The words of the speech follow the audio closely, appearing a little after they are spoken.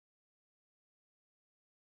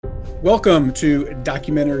Welcome to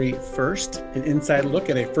Documentary First, an inside look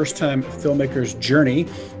at a first-time filmmaker's journey.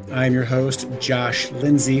 I'm your host, Josh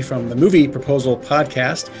Lindsay from the Movie Proposal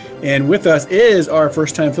Podcast. And with us is our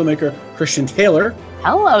first-time filmmaker, Christian Taylor.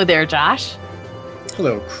 Hello there, Josh.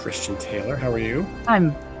 Hello, Christian Taylor. How are you?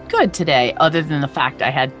 I'm good today, other than the fact I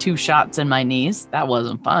had 2 shots in my knees. That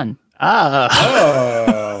wasn't fun.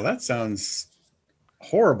 Oh, that sounds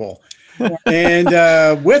horrible. And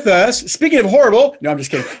with us, speaking of horrible, no, I'm just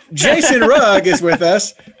kidding. Jason Rugg is with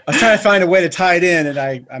us. I was trying to find a way to tie it in,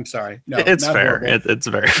 and I'm sorry. No, it's fair. It's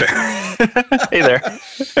very fair. Hey there.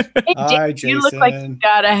 Hey, Hi, Jason. You look like you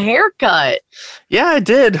got a haircut. Yeah, I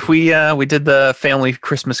did. We did the family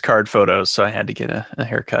Christmas card photos, so I had to get a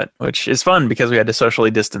haircut, which is fun because we had to socially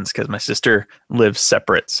distance because my sister lives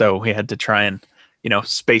separate, so we had to try and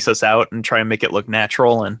space us out and try and make it look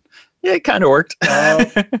natural, and yeah, it kind of worked.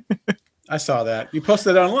 I saw that. You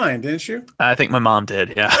posted it online, didn't you? I think my mom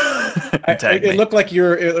did, yeah. It looked like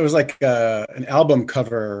it was like an album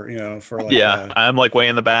cover, for like I'm like way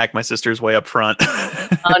in the back. My sister's way up front.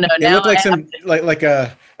 Oh no, it looked like like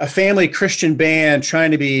a family Christian band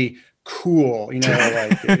trying to be cool,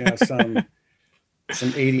 some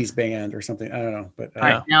 80s band or something. I don't know, but all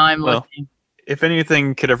right, now I'm looking. If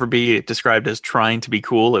anything could ever be described as trying to be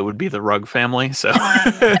cool, it would be the Rugg family. So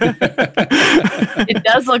it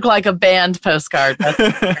does look like a band postcard.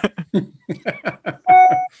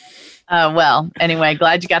 Well, anyway,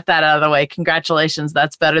 glad you got that out of the way. Congratulations.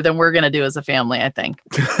 That's better than we're going to do as a family, I think.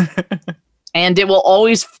 And it will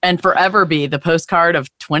always and forever be the postcard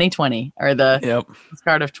of 2020 or the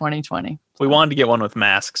postcard of 2020. We wanted to get one with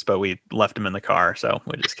masks, but we left them in the car. So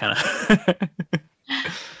we just kind of...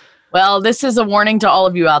 Well, this is a warning to all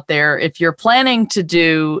of you out there. If you're planning to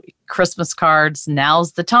do Christmas cards,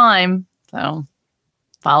 now's the time. So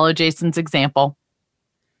follow Jason's example.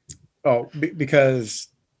 Oh, because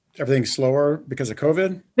everything's slower because of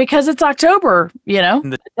COVID? Because it's October,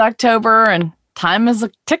 It's October and time is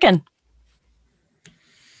ticking.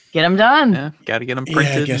 Get them done. Yeah, got to get them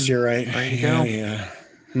printed. Yeah, I guess you're right. There you go. Yeah.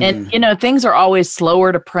 And, things are always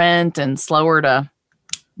slower to print and slower to,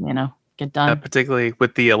 get done. Particularly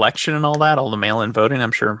with the election and all that, all the mail-in voting,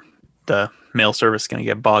 I'm sure the mail service is going to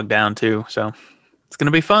get bogged down too. So it's going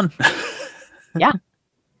to be fun. Yeah.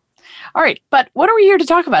 All right. But what are we here to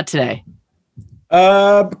talk about today?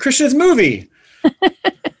 Christian's movie.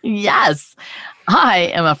 Yes.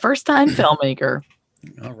 I am a first-time filmmaker.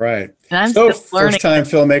 All right. And I'm so still learning. First-time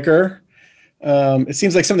filmmaker. It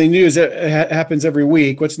seems like something new happens every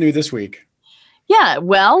week. What's new this week? Yeah,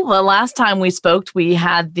 well, the last time we spoke, we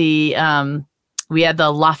had the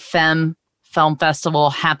La Femme Film Festival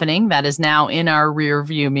happening. That is now in our rear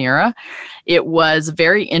view mirror. It was a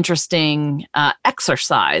very interesting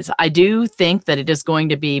exercise. I do think that it is going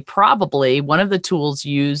to be probably one of the tools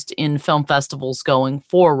used in film festivals going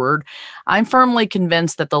forward. I'm firmly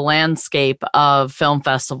convinced that the landscape of film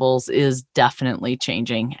festivals is definitely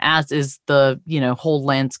changing, as is the whole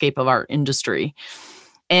landscape of our industry.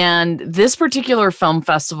 And this particular film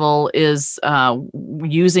festival is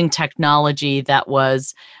using technology that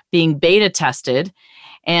was being beta tested.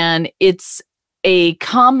 And it's a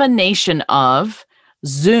combination of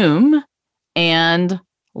Zoom and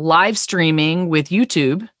live streaming with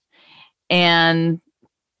YouTube and,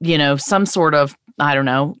 some sort of,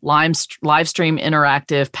 live stream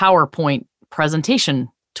interactive PowerPoint presentation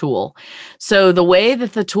tool. So the way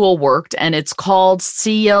that the tool worked, and it's called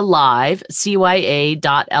CYA Live,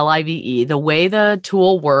 CYA.live. The way the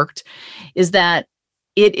tool worked is that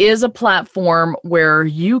it is a platform where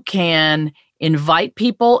you can invite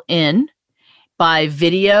people in by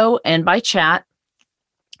video and by chat.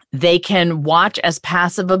 They can watch as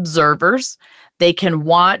passive observers. They can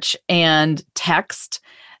watch and text,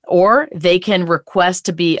 or they can request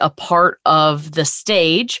to be a part of the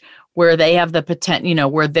stage where they have the potential,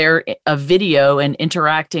 where they're a video and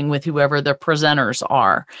interacting with whoever the presenters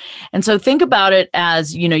are. And so think about it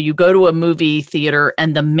as, you go to a movie theater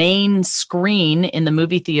and the main screen in the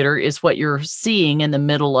movie theater is what you're seeing in the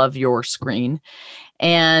middle of your screen.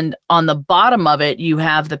 And on the bottom of it, you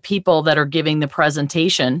have the people that are giving the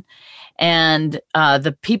presentation. And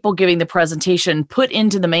the people giving the presentation put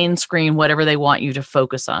into the main screen whatever they want you to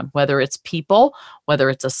focus on, whether it's people, whether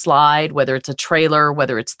it's a slide, whether it's a trailer,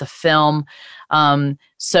 whether it's the film.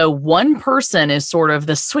 So one person is sort of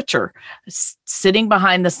the switcher, sitting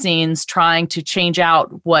behind the scenes, trying to change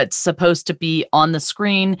out what's supposed to be on the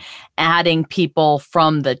screen, adding people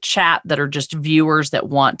from the chat that are just viewers that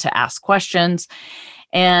want to ask questions.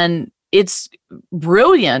 And it's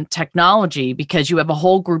brilliant technology because you have a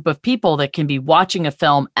whole group of people that can be watching a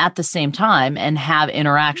film at the same time and have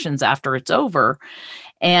interactions after it's over.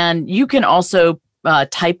 And you can also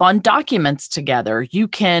type on documents together. You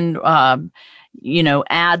can,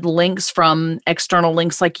 add links from external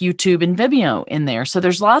links like YouTube and Vimeo in there. So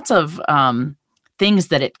there's lots of things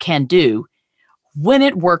that it can do when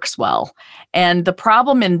it works well. And the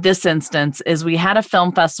problem in this instance is we had a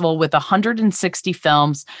film festival with 160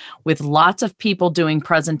 films with lots of people doing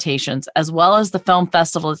presentations, as well as the film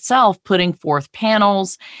festival itself putting forth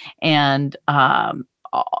panels and,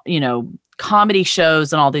 comedy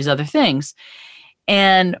shows and all these other things.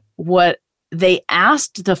 And what they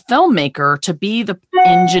asked the filmmaker to be the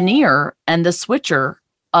engineer and the switcher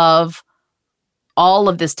of all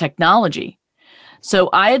of this technology. So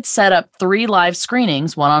I had set up 3 live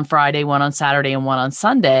screenings, one on Friday, one on Saturday, and one on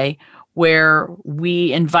Sunday, where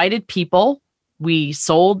we invited people. We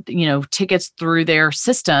sold, tickets through their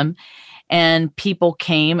system, and people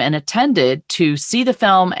came and attended to see the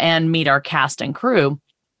film and meet our cast and crew.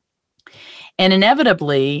 And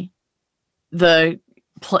inevitably, the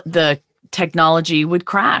technology would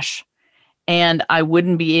crash, and I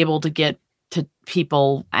wouldn't be able to get to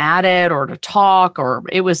people at it or to talk,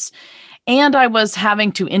 and I was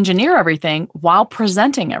having to engineer everything while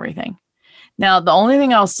presenting everything. Now, the only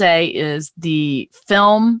thing I'll say is the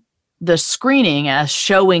screening as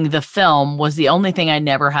showing the film was the only thing I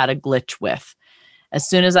never had a glitch with. As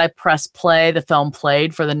soon as I pressed play, the film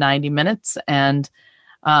played for the 90 minutes, and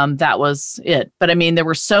that was it. But I mean, there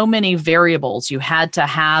were so many variables. You had to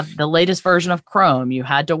have the latest version of Chrome. You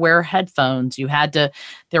had to wear headphones.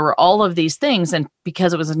 There were all of these things. And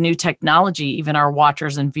because it was a new technology, even our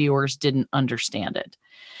watchers and viewers didn't understand it.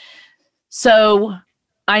 So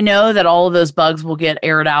I know that all of those bugs will get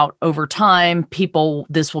aired out over time.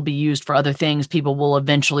 This will be used for other things. People will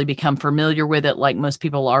eventually become familiar with it, like most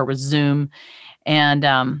people are with Zoom.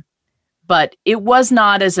 But it was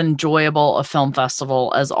not as enjoyable a film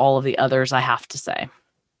festival as all of the others, I have to say.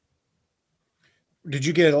 Did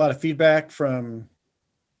you get a lot of feedback from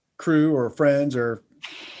crew or friends or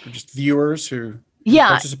just viewers who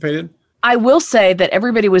participated? I will say that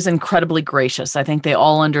everybody was incredibly gracious. I think they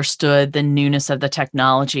all understood the newness of the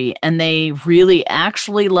technology, and they really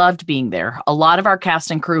actually loved being there. A lot of our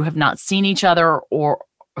cast and crew have not seen each other, or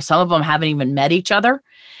some of them haven't even met each other.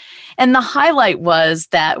 And the highlight was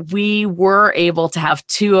that we were able to have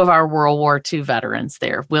 2 of our World War II veterans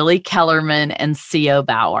there, Willie Kellerman and C.O.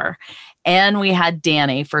 Bauer. And we had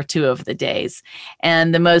Danny for 2 of the days.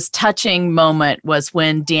 And the most touching moment was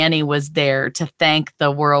when Danny was there to thank the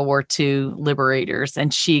World War II liberators.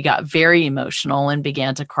 And she got very emotional and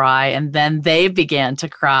began to cry. And then they began to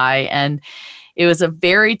cry. And it was a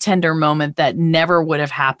very tender moment that never would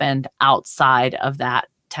have happened outside of that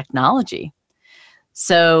technology.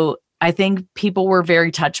 So I think people were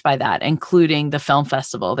very touched by that, including the film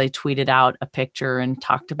festival. They tweeted out a picture and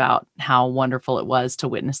talked about how wonderful it was to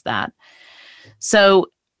witness that. So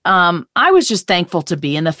I was just thankful to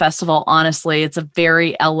be in the festival. Honestly, it's a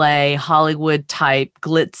very LA, Hollywood type,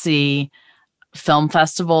 glitzy film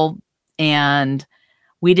festival. And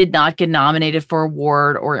we did not get nominated for an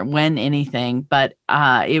award or win anything, but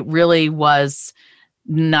it really was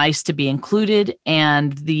nice to be included.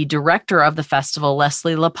 And the director of the festival,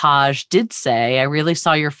 Leslie Lepage, did say, "I really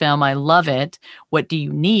saw your film. I love it. What do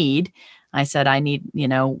you need?" I said, "I need,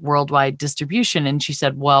 worldwide distribution." And she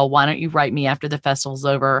said, "Well, why don't you write me after the festival's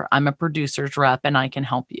over? I'm a producer's rep and I can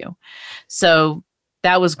help you." So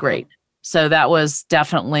that was great. So that was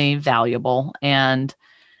definitely valuable. And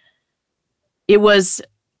it was,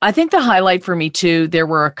 I think the highlight for me too, there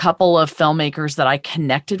were a couple of filmmakers that I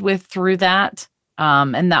connected with through that.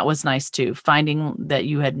 And that was nice too. Finding that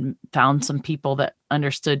you had found some people that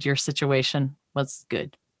understood your situation was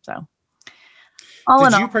good. So,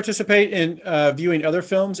 did you participate in viewing other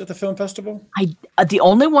films at the film festival? The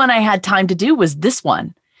only one I had time to do was this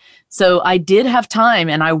one. So I did have time,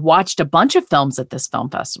 and I watched a bunch of films at this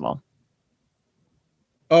film festival.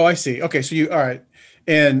 Oh, I see. Okay, so all right.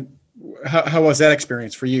 And how was that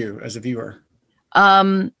experience for you as a viewer?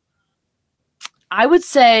 I would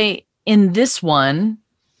say, in this one,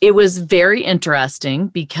 it was very interesting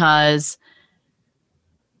because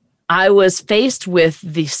I was faced with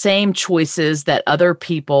the same choices that other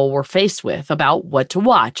people were faced with about what to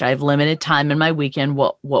watch. I have limited time in my weekend.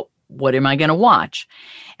 What am I going to watch?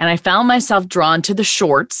 And I found myself drawn to the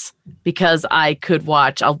shorts because I could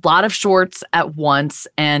watch a lot of shorts at once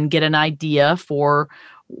and get an idea for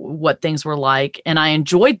what things were like. And I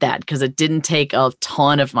enjoyed that because it didn't take a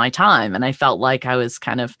ton of my time. And I felt like I was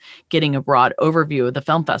kind of getting a broad overview of the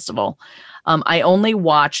film festival. I only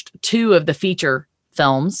watched 2 of the feature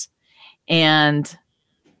films, and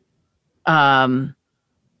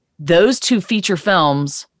those 2 feature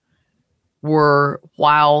films were,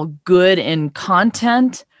 while good in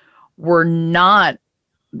content, were not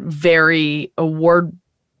very award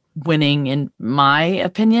winning, in my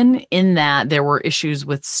opinion, in that there were issues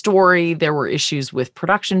with story, there were issues with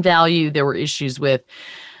production value, there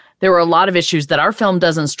were a lot of issues that our film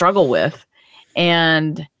doesn't struggle with.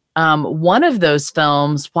 And one of those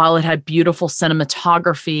films, while it had beautiful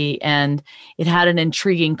cinematography and it had an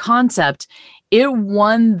intriguing concept, it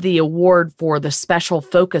won the award for the special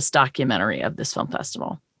focus documentary of this film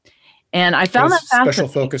festival. And I found that fascinating. Special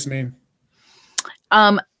focus mean?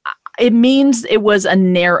 It means it was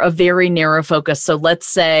a very narrow focus. So let's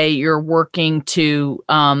say you're working to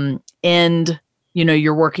end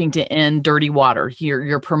dirty water.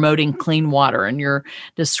 You're promoting clean water, and you're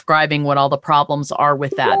describing what all the problems are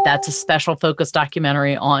with that. That's a special focus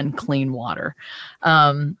documentary on clean water.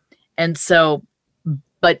 And so,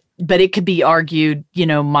 but it could be argued,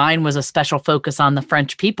 mine was a special focus on the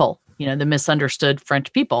French people, the misunderstood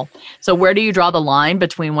French people. So where do you draw the line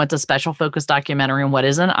between what's a special focus documentary and what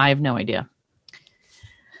isn't? I have no idea.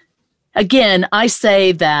 Again, I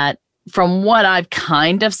say that from what I've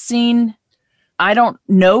kind of seen,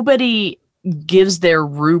 nobody gives their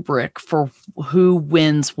rubric for who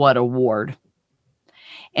wins what award.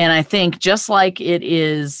 And I think just like it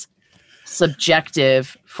is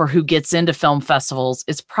subjective for who gets into film festivals,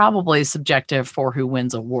 it's probably subjective for who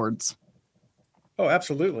wins awards. Oh,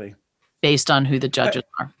 absolutely. Based on who the judges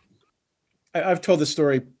are. I've told this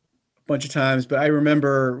story a bunch of times, but I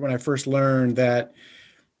remember when I first learned that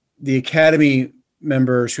the Academy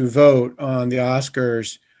members who vote on the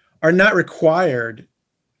Oscars are not required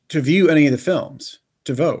to view any of the films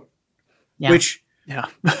to vote, which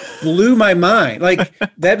blew my mind. Like,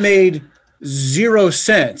 that made zero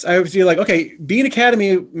sense. I would feel like, okay, be an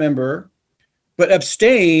Academy member, but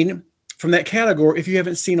abstain from that category if you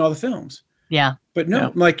haven't seen all the films. Yeah. But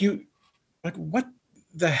no, what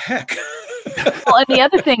the heck? Well, and the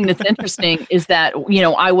other thing that's interesting is that,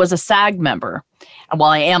 I was a SAG member. Well,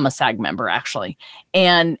 I am a SAG member, actually.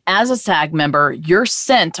 And as a SAG member, you're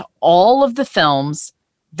sent all of the films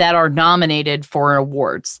that are nominated for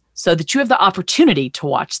awards so that you have the opportunity to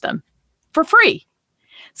watch them for free.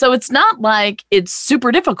 So it's not like it's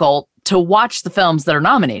super difficult to watch the films that are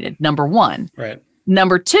nominated, number one. Right.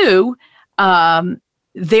 Number two,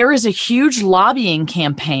 there is a huge lobbying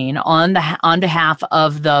campaign on behalf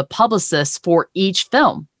of the publicists for each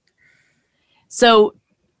film. So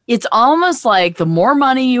it's almost like the more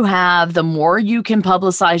money you have, the more you can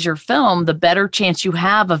publicize your film, the better chance you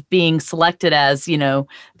have of being selected as, the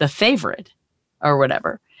favorite or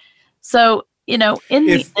whatever. So,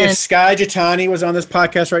 if Skye Jitani was on this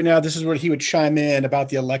podcast right now, this is where he would chime in about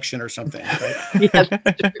the election or something. Right? Yes.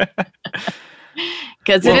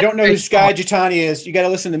 Because if you don't know who Skye Jitani is, you got to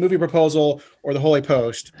listen to Movie Proposal or the Holy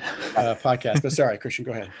Post podcast. But sorry, Christian,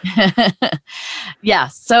 go ahead. Yeah.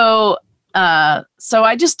 So I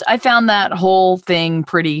found that whole thing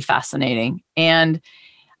pretty fascinating. And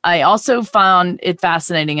I also found it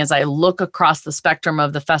fascinating as I look across the spectrum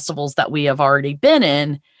of the festivals that we have already been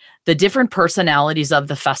in, the different personalities of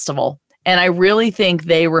the festival. And I really think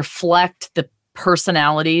they reflect the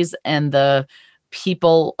personalities and the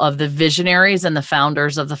people of the visionaries and the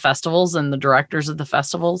founders of the festivals and the directors of the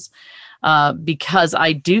festivals, because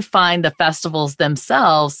I do find the festivals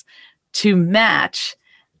themselves to match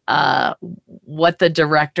what the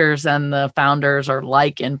directors and the founders are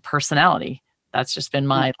like in personality. That's just been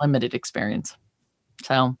my limited experience.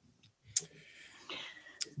 So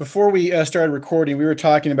before we started recording, we were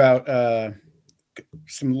talking about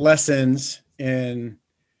some lessons in,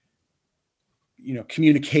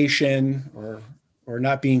 communication or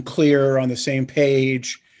not being clear on the same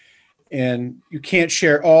page. And you can't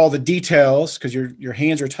share all the details because your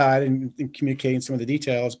hands are tied in communicating some of the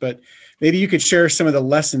details, but maybe you could share some of the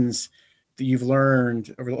lessons that you've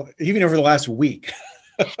learned even over the last week.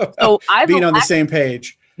 So I've being on the same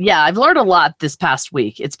page. Yeah, I've learned a lot this past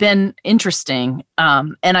week. It's been interesting.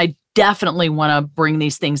 And I definitely want to bring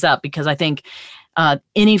these things up because I think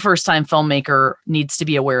any first-time filmmaker needs to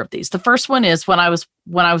be aware of these. The first one is when I was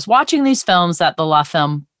watching these films at the La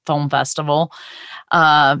Film Film Festival,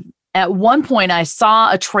 at one point I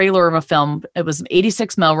saw a trailer of a film. It was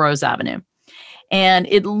 86 Melrose Avenue. And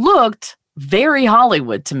it looked very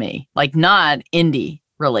Hollywood to me, like not indie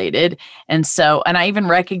related. And I even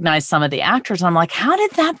recognized some of the actors. I'm like, how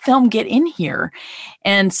did that film get in here?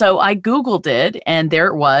 And so I Googled it and there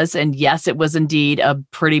it was. And yes, it was indeed a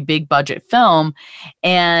pretty big budget film.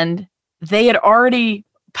 And they had already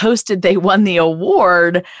posted, they won the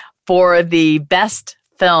award for the best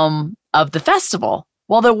film of the festival.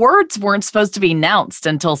 Well, the awards weren't supposed to be announced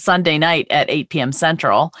until Sunday night at 8 p.m.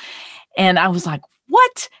 Central. And I was like,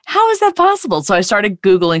 what? How is that possible? So I started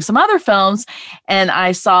Googling some other films, and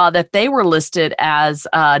I saw that they were listed as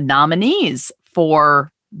nominees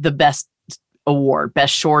for the best award,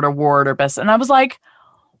 best short award or best. And I was like,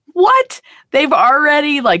 what? They've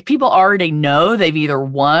already, like, people already know they've either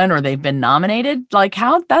won or they've been nominated. Like,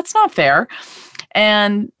 how? That's not fair.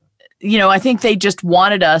 And, you know, I think they just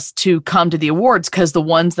wanted us to come to the awards because the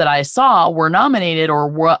ones that I saw were nominated or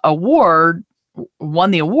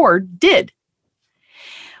won the award did.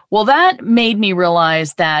 Well, that made me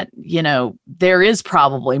realize that, you know, there is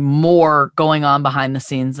probably more going on behind the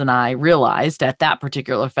scenes than I realized at that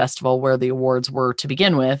particular festival where the awards were to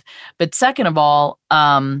begin with. But second of all,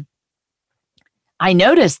 I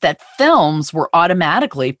noticed that films were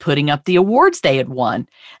automatically putting up the awards they had won.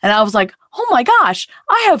 And I was like, oh my gosh,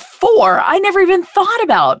 I have 4. I never even thought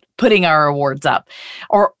about putting our awards up.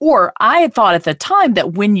 Or I had thought at the time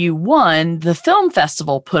that when you won, the film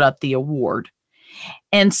festival put up the award.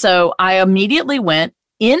 And so I immediately went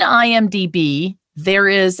in IMDb. There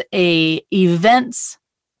is a events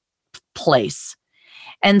place.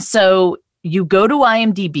 And so you go to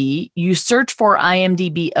IMDb, you search for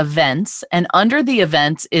IMDb events, and under the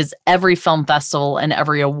events is every film festival and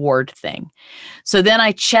every award thing. So then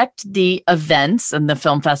I checked the events and the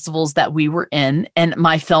film festivals that we were in, and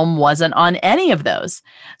my film wasn't on any of those.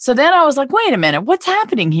 So then I was like, wait a minute, what's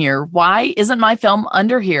happening here? Why isn't my film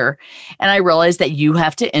under here? And I realized that you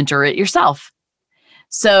have to enter it yourself.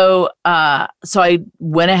 So I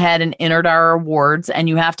went ahead and entered our awards, and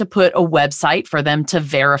you have to put a website for them to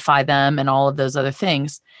verify them and all of those other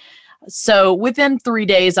things. So within 3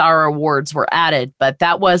 days, our awards were added, but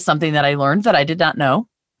that was something that I learned that I did not know.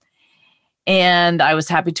 And I was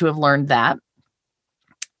happy to have learned that.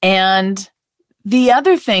 And the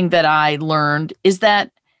other thing that I learned is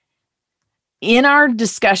that in our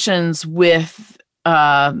discussions with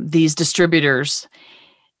these distributors,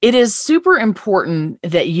 it is super important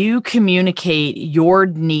that you communicate your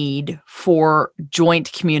need for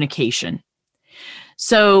joint communication.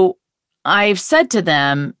 So I've said to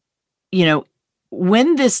them, you know,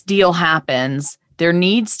 when this deal happens, there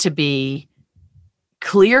needs to be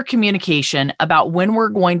clear communication about when we're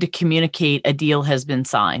going to communicate a deal has been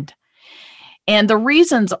signed. And the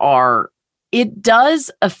reasons are, it does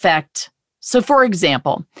affect, so for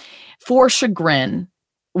example, for Chagrin,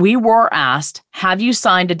 we were asked, have you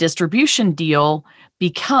signed a distribution deal?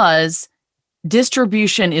 Because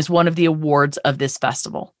distribution is one of the awards of this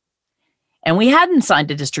festival. And we hadn't signed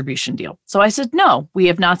a distribution deal. So I said, no, we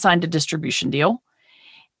have not signed a distribution deal.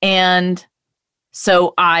 And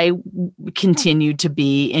so I continued to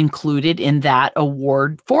be included in that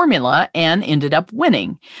award formula and ended up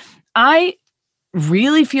winning. I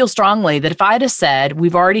really feel strongly that if I'd have said,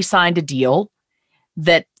 we've already signed a deal,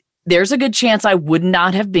 that there's a good chance I would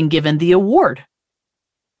not have been given the award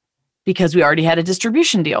because we already had a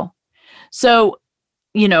distribution deal. So,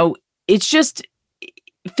 you know, it's just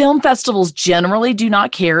film festivals generally do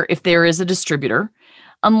not care if there is a distributor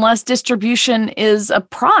unless distribution is a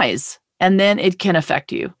prize, and then it can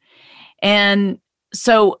affect you. And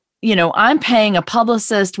so, you know, I'm paying a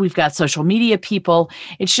publicist. We've got social media people.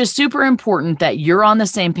 It's just super important that you're on the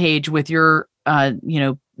same page with your,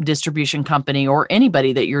 distribution company or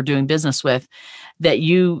anybody that you're doing business with, that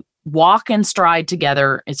you walk and stride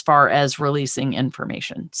together as far as releasing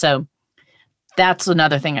information. So that's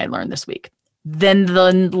another thing I learned this week. Then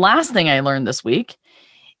the last thing I learned this week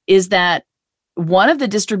is that one of the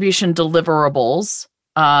distribution deliverables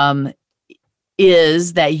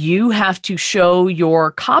is that you have to show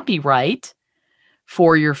your copyright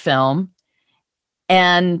for your film.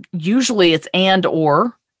 And usually it's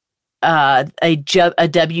or a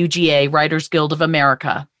WGA, Writers Guild of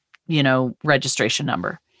America, registration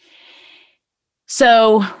number.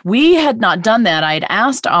 So we had not done that. I had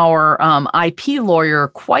asked our IP lawyer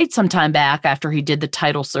quite some time back after he did the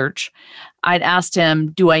title search. I'd asked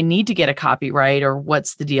him, do I need to get a copyright or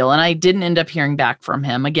what's the deal? And I didn't end up hearing back from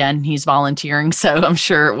him. Again, he's volunteering, so I'm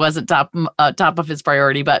sure it wasn't top of his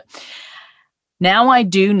priority. But now I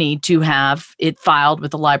do need to have it filed with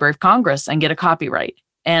the Library of Congress and get a copyright.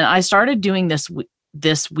 And I started doing this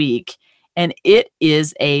week, and it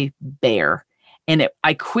is a bear. And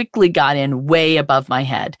I quickly got in way above my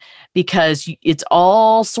head because it's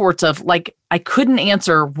all sorts of, like, I couldn't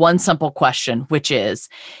answer one simple question, which is,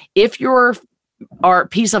 if your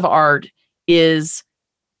piece of art is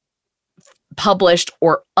published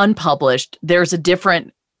or unpublished, there's a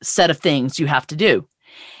different set of things you have to do.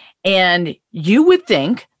 And you would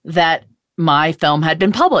think that my film had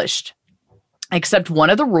been published, except one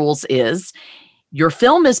of the rules is your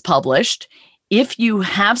film is published if you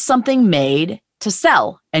have something made to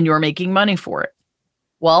sell and you're making money for it.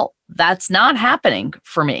 Well, that's not happening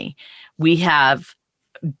for me. We have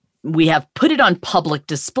put it on public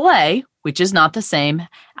display, which is not the same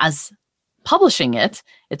as publishing it.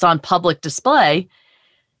 It's on public display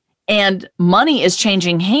and money is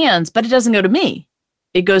changing hands, but it doesn't go to me.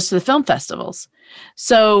 It goes to the film festivals.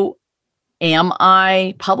 So am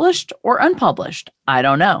I published or unpublished? I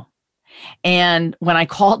don't know. And when I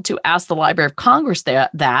called to ask the Library of Congress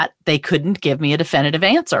that, they couldn't give me a definitive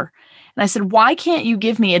answer. And I said, why can't you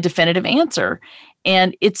give me a definitive answer?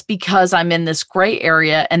 And it's because I'm in this gray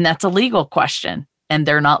area and that's a legal question and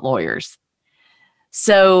they're not lawyers.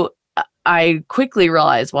 So I quickly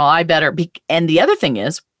realized, well, I better be. And the other thing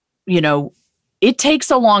is, it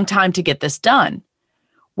takes a long time to get this done.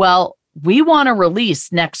 Well, we want to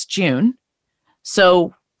release next June.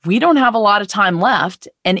 So we don't have a lot of time left.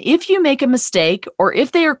 And if you make a mistake or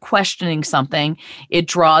if they are questioning something, it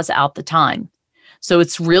draws out the time. So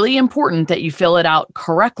it's really important that you fill it out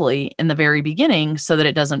correctly in the very beginning so that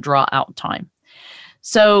it doesn't draw out time.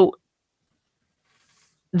 So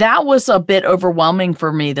that was a bit overwhelming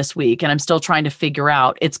for me this week, and I'm still trying to figure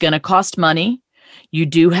out. It's going to cost money. You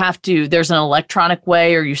do have to, there's an electronic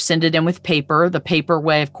way or you send it in with paper. The paper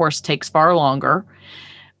way, of course, takes far longer.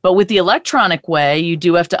 But with the electronic way, you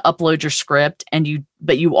do have to upload your script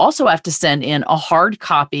but you also have to send in a hard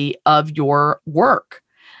copy of your work.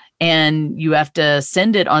 And you have to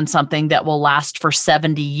send it on something that will last for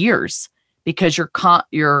 70 years because your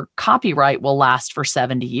copyright will last for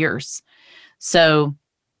 70 years. So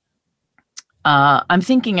I'm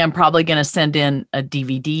thinking I'm probably going to send in a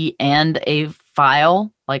DVD and a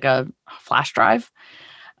file, like a flash drive.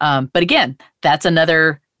 But again, that's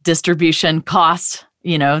another distribution cost,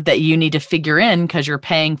 that you need to figure in because you're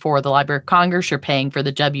paying for the Library of Congress, you're paying for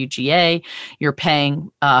the WGA, you're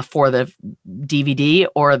paying for the DVD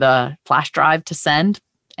or the flash drive to send,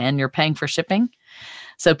 and you're paying for shipping.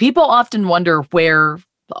 So people often wonder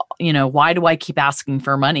why do I keep asking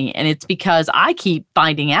for money? And it's because I keep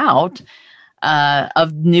finding out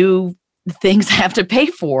of new things I have to pay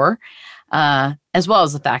for, as well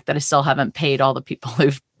as the fact that I still haven't paid all the people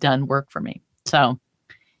who've done work for me.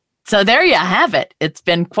 So there you have it. It's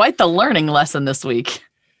been quite the learning lesson this week.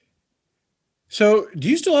 So do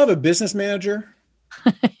you still have a business manager?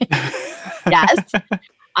 Yes,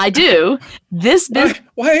 I do.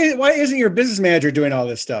 Why isn't your business manager doing all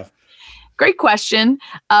this stuff? Great question.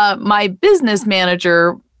 My business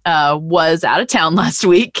manager was out of town last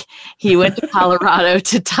week. He went to Colorado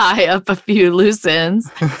to tie up a few loose ends.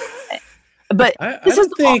 But I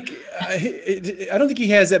don't think he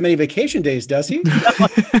has that many vacation days, does he? No,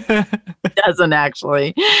 he doesn't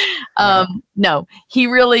actually. No, he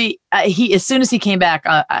really. As soon as he came back,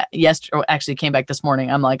 actually came back this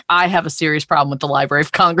morning. I'm like, I have a serious problem with the Library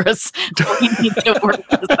of Congress. We need to work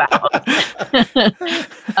this out.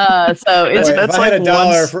 So that's like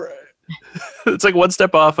 $1 for. It's like one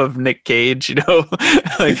step off of Nick Cage, like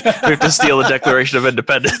we have to steal the Declaration of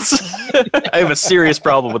Independence. I have a serious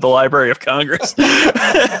problem with the Library of Congress.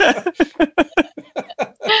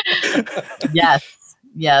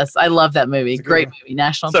 Yes. I love that movie. Great movie.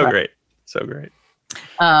 National Treasure. So great.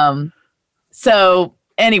 So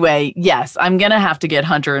anyway, yes, I'm going to have to get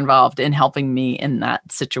Hunter involved in helping me in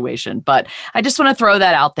that situation. But I just want to throw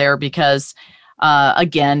that out there because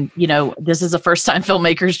again, this is a first-time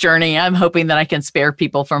filmmaker's journey. I'm hoping that I can spare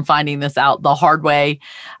people from finding this out the hard way.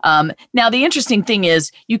 Now, the interesting thing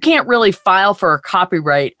is you can't really file for a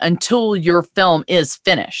copyright until your film is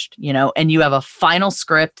finished, and you have a final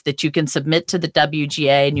script that you can submit to the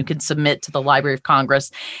WGA and you can submit to the Library of Congress,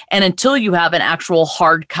 and until you have an actual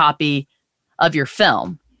hard copy of your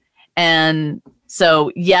film. And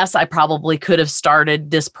so, yes, I probably could have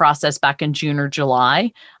started this process back in June or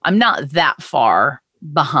July. I'm not that far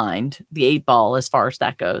behind the 8 ball as far as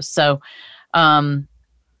that goes. So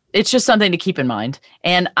it's just something to keep in mind.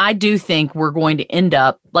 And I do think we're going to end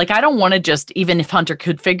up, I don't want to just, even if Hunter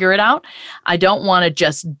could figure it out, I don't want to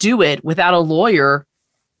just do it without a lawyer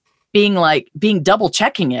being double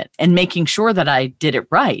checking it and making sure that I did it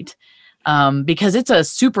right. Because it's a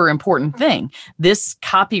super important thing. This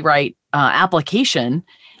copyright application,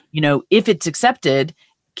 if it's accepted,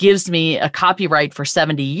 gives me a copyright for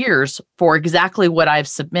 70 years for exactly what I've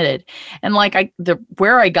submitted. And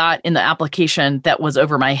where I got in the application that was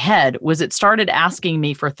over my head was it started asking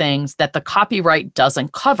me for things that the copyright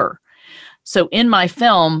doesn't cover. So in my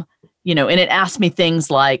film, and it asked me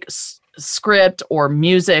things like script or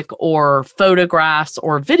music or photographs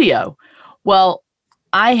or video. Well,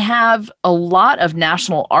 I have a lot of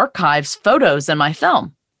National Archives photos in my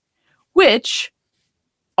film, which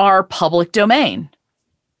are public domain.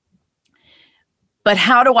 But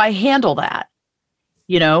how do I handle that?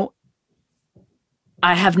 You know,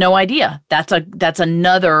 I have no idea. That's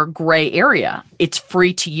another gray area. It's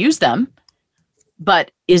free to use them,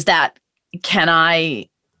 but can I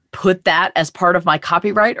put that as part of my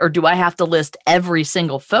copyright, or do I have to list every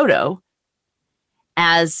single photo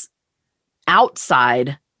as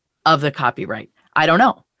outside of the copyright? I don't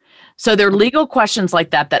know. So there are legal questions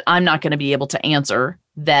like that I'm not going to be able to answer,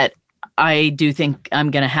 that I do think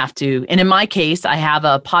I'm going to have to. And in my case, I have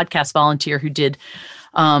a podcast volunteer who did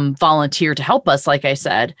volunteer to help us, like I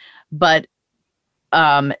said, but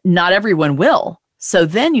not everyone will. So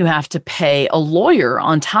then you have to pay a lawyer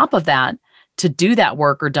on top of that to do that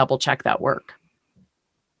work or double check that work.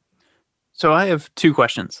 So I have two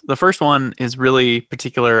questions. The first one is really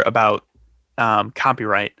particular about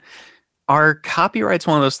copyright. Are copyrights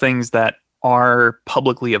one of those things that are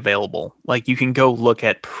publicly available? Like you can go look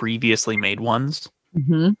at previously made ones.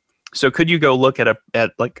 Mm-hmm. So could you go look at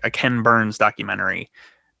like a Ken Burns documentary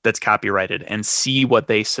that's copyrighted and see what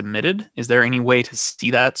they submitted? Is there any way to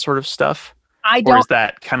see that sort of stuff? Or is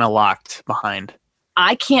that kind of locked behind?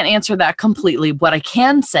 I can't answer that completely. What I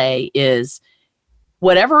can say is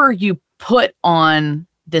whatever you put on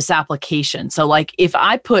this application. So like if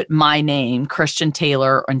I put my name, Christian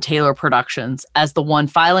Taylor, and Taylor Productions as the one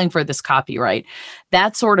filing for this copyright,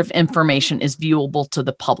 that sort of information is viewable to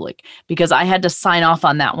the public, because I had to sign off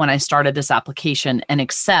on that when I started this application and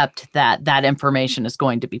accept that that information is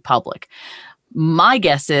going to be public. My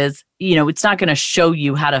guess is, it's not going to show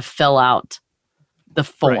you how to fill out the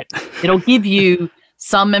form. Right. It'll give you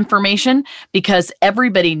some information, because a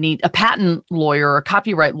patent lawyer or a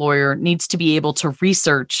copyright lawyer needs to be able to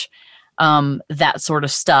research that sort of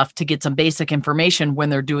stuff to get some basic information when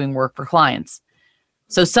they're doing work for clients.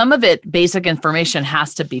 So some of it, basic information,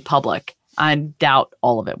 has to be public. I doubt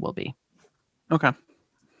all of it will be. Okay.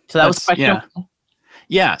 So that was question.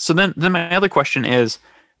 Yeah. So then my other question is,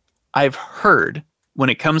 I've heard when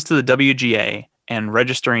it comes to the WGA and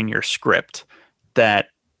registering your script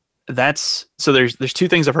so there's two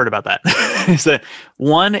things I've heard about that. Is that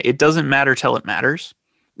one, it doesn't matter till it matters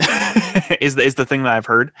is the thing that I've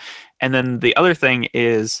heard. And then the other thing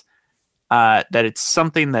is that it's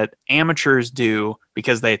something that amateurs do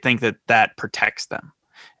because they think that protects them,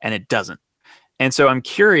 and it doesn't. And so I'm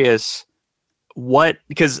curious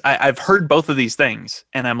because I've heard both of these things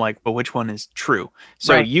and I'm like, but which one is true?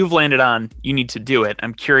 So right. You've landed on, you need to do it.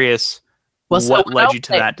 I'm curious what led you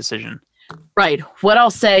to that decision. Right. What I'll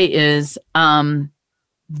say is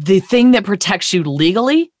the thing that protects you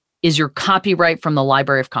legally is your copyright from the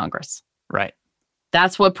Library of Congress. Right.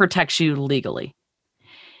 That's what protects you legally.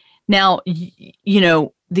 Now,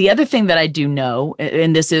 the other thing that I do know,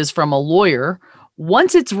 and this is from a lawyer,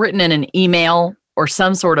 once it's written in an email or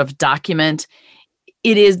some sort of document,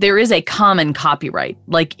 there is a common copyright.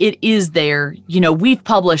 Like it is there. We've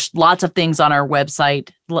published lots of things on our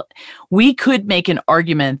website. We could make an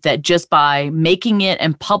argument that just by making it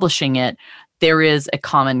and publishing it, there is a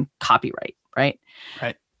common copyright, right?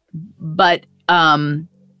 Right. But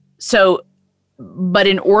but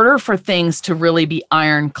in order for things to really be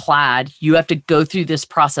ironclad, you have to go through this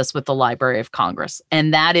process with the Library of Congress,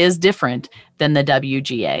 and that is different than the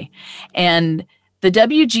WGA. And the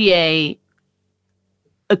WGA,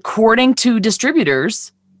 according to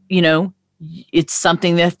distributors, it's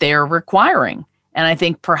something that they're requiring. And I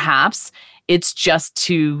think perhaps it's just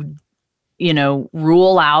to,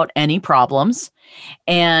 rule out any problems.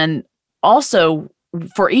 And also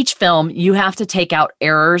for each film, you have to take out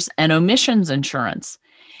errors and omissions insurance.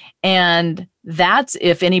 And that's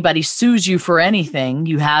if anybody sues you for anything,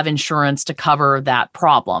 you have insurance to cover that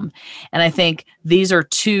problem. And I think these are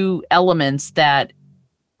two elements that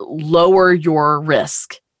lower your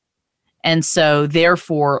risk. And so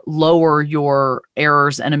therefore lower your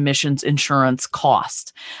errors and omissions insurance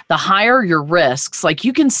cost. The higher your risks, like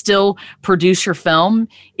you can still produce your film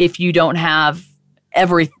if you don't have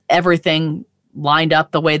everything lined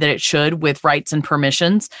up the way that it should with rights and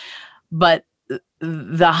permissions. But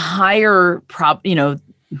the higher the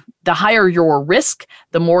higher your risk,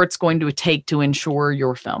 the more it's going to take to insure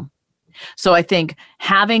your film. So I think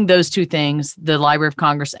having those two things, the Library of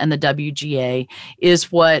Congress and the WGA,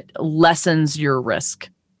 is what lessens your risk.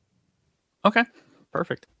 Okay,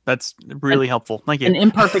 perfect. That's really helpful. Thank you. An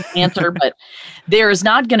imperfect answer, but there is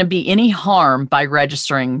not going to be any harm by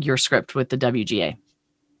registering your script with the WGA.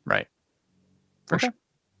 Right. For sure.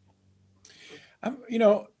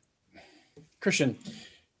 Christian,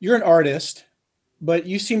 you're an artist, but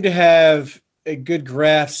you seem to have a good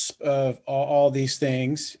grasp of all these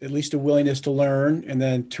things, at least a willingness to learn and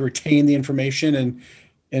then to retain the information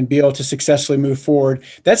and be able to successfully move forward.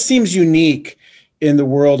 That seems unique in the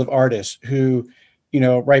world of artists who,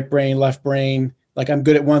 right brain, left brain, like I'm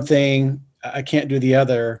good at one thing, I can't do the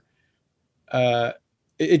other.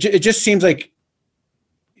 It just seems like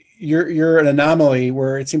you're an anomaly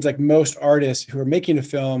where it seems like most artists who are making a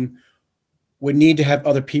film would need to have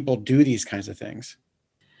other people do these kinds of things.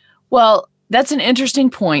 Well, that's an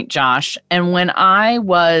interesting point, Josh. And when I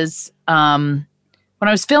was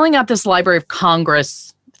filling out this Library of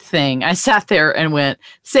Congress thing, I sat there and went,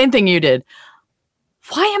 same thing you did.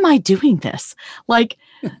 Why am I doing this? Like,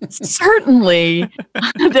 certainly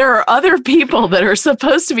there are other people that are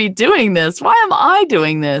supposed to be doing this. Why am I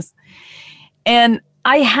doing this? And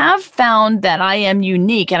I have found that I am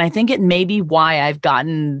unique, and I think it may be why I've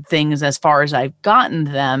gotten things as far as I've gotten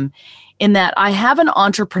them, in that I have an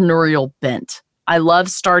entrepreneurial bent. I love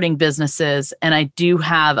starting businesses, and I do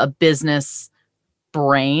have a business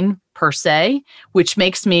brain per se, which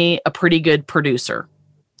makes me a pretty good producer.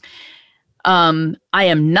 I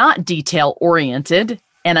am not detail oriented,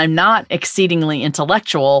 and I'm not exceedingly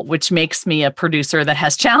intellectual, which makes me a producer that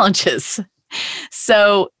has challenges.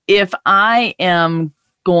 So if I am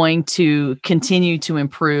going to continue to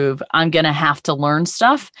improve, I'm going to have to learn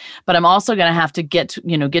stuff, but I'm also going to have to get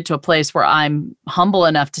to a place where I'm humble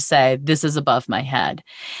enough to say, this is above my head.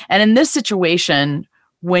 And in this situation,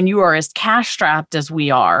 when you are as cash strapped as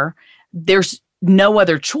we are, there's no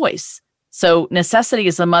other choice. So necessity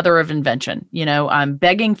is the mother of invention. I'm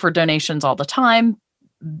begging for donations all the time.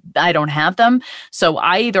 I don't have them. So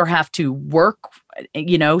I either have to work,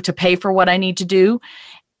 to pay for what I need to do,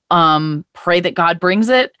 pray that God brings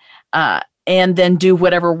it, and then do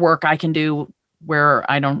whatever work I can do where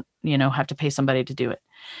I don't, have to pay somebody to do it.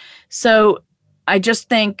 So I just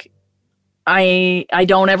think I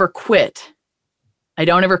don't ever quit. I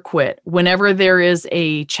don't ever quit. Whenever there is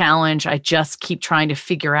a challenge, I just keep trying to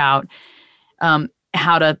figure out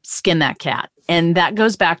how to skin that cat. And that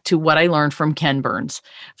goes back to what I learned from Ken Burns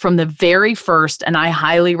from the very first. And I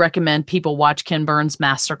highly recommend people watch Ken Burns'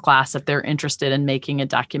 masterclass if they're interested in making a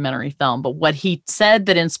documentary film. But what he said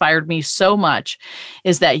that inspired me so much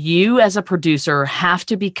is that you as a producer have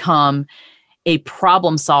to become a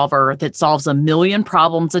problem solver that solves 1 million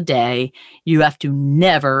problems a day. You have to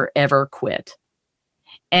never, ever quit.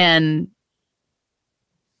 And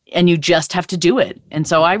you just have to do it. And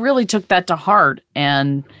so I really took that to heart,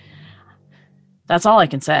 and that's all I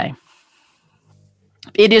can say.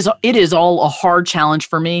 It is all a hard challenge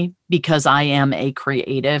for me because I am a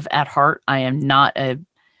creative at heart. I am not a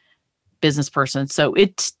business person. So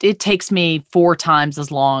it takes me 4 times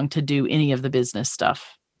as long to do any of the business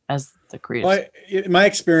stuff as the creative. Well, in my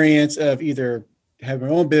experience of either having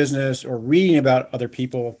my own business or reading about other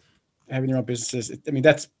people having their own businesses,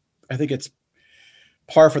 I think it's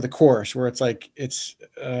par for the course, where it's like it's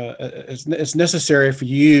necessary for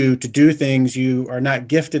you to do things you are not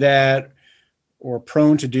gifted at or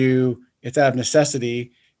prone to do. It's out of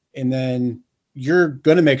necessity, and then you're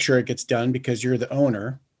going to make sure it gets done because you're the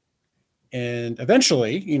owner. And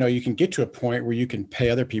eventually, you can get to a point where you can pay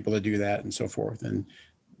other people to do that and so forth. And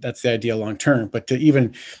that's the idea long term. But to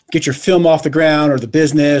even get your film off the ground, or the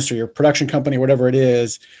business or your production company, whatever it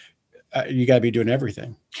is, you got to be doing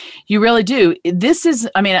everything. You really do. This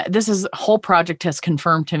whole project has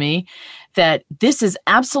confirmed to me that this is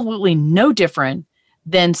absolutely no different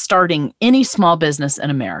than starting any small business in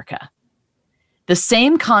America. The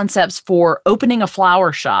same concepts for opening a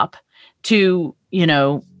flower shop to,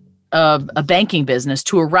 a banking business,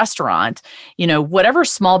 to a restaurant, whatever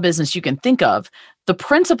small business you can think of, the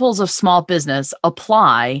principles of small business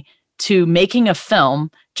apply to making a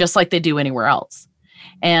film just like they do anywhere else.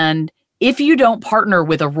 And if you don't partner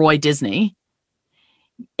with a Roy Disney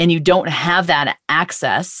and you don't have that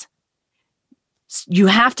access, you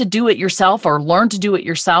have to do it yourself or learn to do it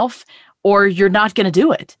yourself, or you're not going to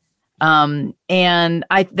do it. And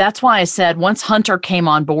that's why I said once Hunter came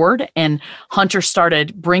on board and Hunter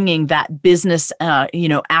started bringing that business,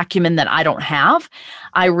 acumen that I don't have,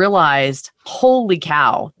 I realized, holy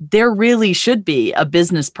cow, there really should be a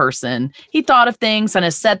business person. He thought of things and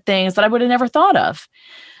has said things that I would have never thought of.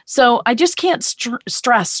 So I just can't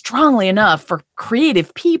stress strongly enough for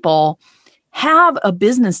creative people, have a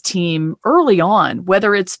business team early on,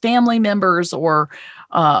 whether it's family members or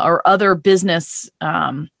other business,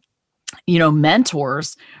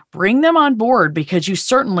 mentors. Bring them on board because you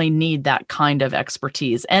certainly need that kind of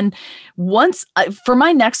expertise. And for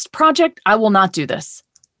my next project, I will not do this.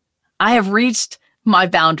 I have reached my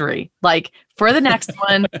boundary. Like for the next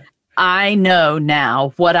one, I know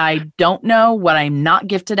now what I don't know, what I'm not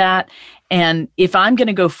gifted at. And if I'm going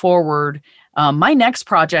to go forward, My next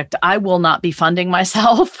project, I will not be funding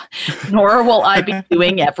myself, nor will I be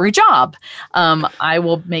doing every job. I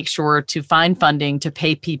will make sure to find funding to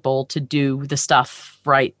pay people to do the stuff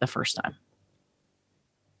right the first time.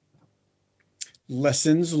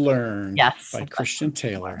 Lessons learned Yes. by Christian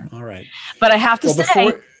Taylor. All right. But I have to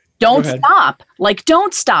say, don't stop. Like,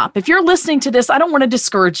 don't stop. If you're listening to this, I don't want to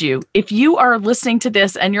discourage you. If you are listening to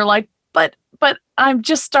this and you're like, but I'm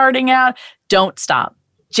just starting out, don't stop.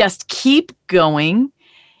 Just keep going.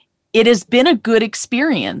 It has been a good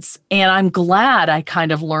experience, and I'm glad I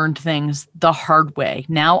kind of learned things the hard way.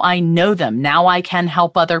 Now I know them. Now I can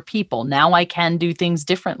help other people. Now I can do things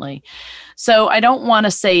differently. So I don't want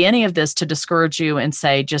to say any of this to discourage you and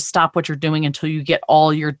say, just stop what you're doing until you get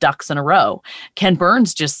all your ducks in a row. Ken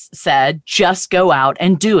Burns just said, just go out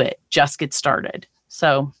and do it. Just get started.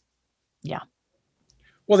 So, yeah.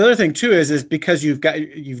 Well, the other thing too is because you've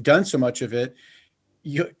done so much of it,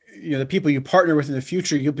 you know, the people you partner with in the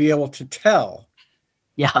future, you'll be able to tell.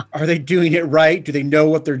 Yeah. Are they doing it right? Do they know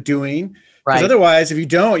what they're doing? Right. Because otherwise, if you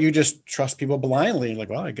don't, you just trust people blindly. Like,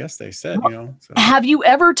 well, I guess they said, you know. So. Have you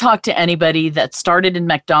ever talked to anybody that started in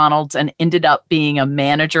McDonald's and ended up being a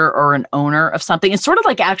manager or an owner of something? It's sort of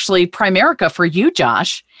like actually Primerica for you,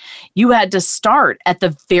 Josh. You had to start at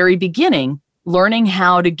the very beginning, learning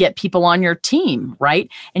how to get people on your team, right?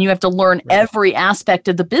 And you have to learn every aspect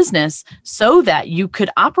of the business so that you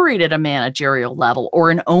could operate at a managerial level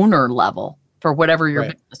or an owner level for whatever your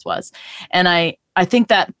business was. And I think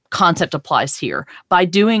that concept applies here. By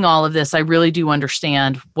doing all of this, I really do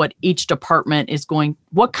understand what each department is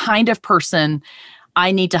what kind of person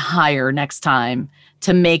I need to hire next time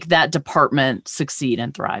to make that department succeed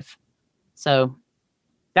and thrive. So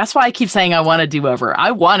that's why I keep saying I want to do over.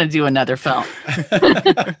 I want to do another film.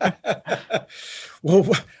 Well,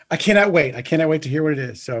 I cannot wait. I cannot wait to hear what it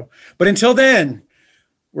is. So, but until then,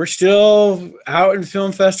 we're still out in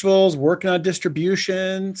film festivals, working on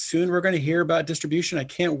distribution. Soon we're going to hear about distribution. I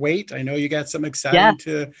can't wait. I know you got something exciting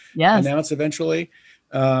to announce eventually.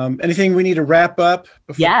 Anything we need to wrap up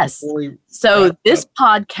before we this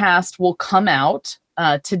podcast will come out.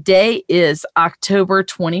 Today is October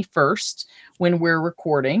 21st. When we're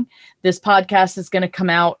recording. This podcast is going to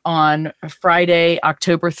come out on Friday,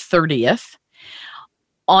 October 30th.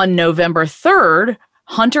 On November 3rd,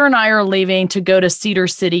 Hunter and I are leaving to go to Cedar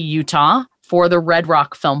City, Utah for the Red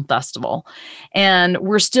Rock Film Festival. And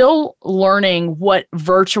we're still learning what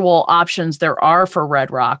virtual options there are for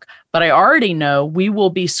Red Rock, but I already know we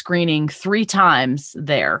will be screening 3 times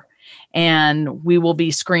there. And we will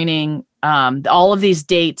be screening, all of these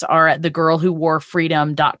dates are at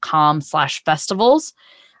thegirlwhoworefreedom.com/festivals.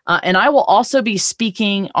 And I will also be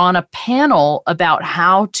speaking on a panel about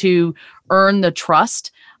how to earn the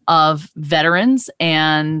trust of veterans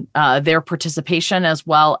and their participation, as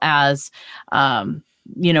well as,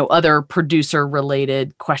 other producer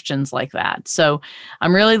related questions like that. So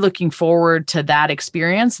I'm really looking forward to that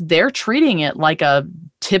experience. They're treating it like a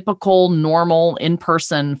typical, normal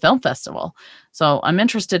in-person film festival. So I'm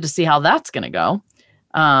interested to see how that's going to go.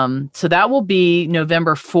 So that will be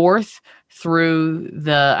November 4th through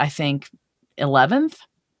the, I think, 11th.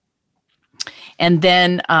 And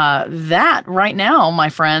then that right now, my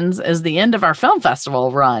friends, is the end of our film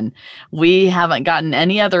festival run. We haven't gotten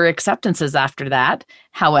any other acceptances after that.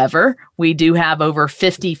 However, we do have over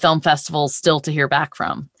 50 film festivals still to hear back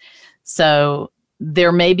from. So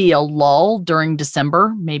there may be a lull during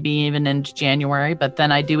December, maybe even into January, but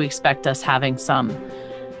then I do expect us having some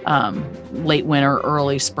late winter,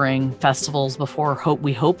 early spring festivals before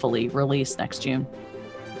we hopefully release next June.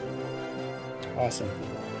 Awesome.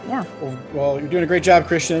 Yeah. Well, you're doing a great job,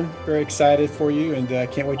 Christian. Very excited for you, and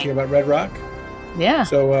can't wait to hear about Red Rock. Yeah.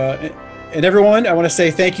 So, and everyone, I want to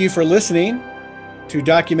say thank you for listening to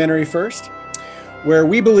Documentary First, where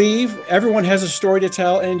we believe everyone has a story to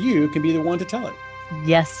tell, and you can be the one to tell it.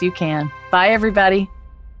 Yes, you can. Bye, everybody.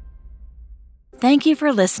 Thank you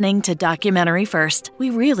for listening to Documentary First. We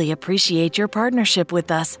really appreciate your partnership with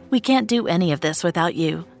us. We can't do any of this without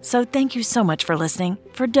you. So thank you so much for listening,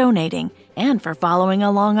 for donating, and for following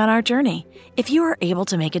along on our journey. If you are able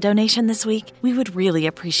to make a donation this week, we would really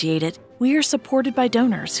appreciate it. We are supported by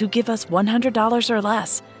donors who give us $100 or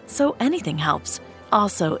less, so anything helps.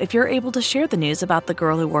 Also, if you're able to share the news about The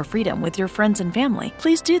Girl Who Wore Freedom with your friends and family,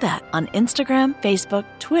 please do that on Instagram, Facebook,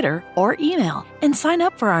 Twitter, or email. And sign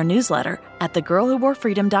up for our newsletter at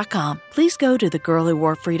thegirlwhoworefreedom.com. Please go to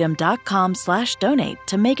thegirlwhoworefreedom.com/donate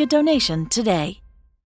to make a donation today.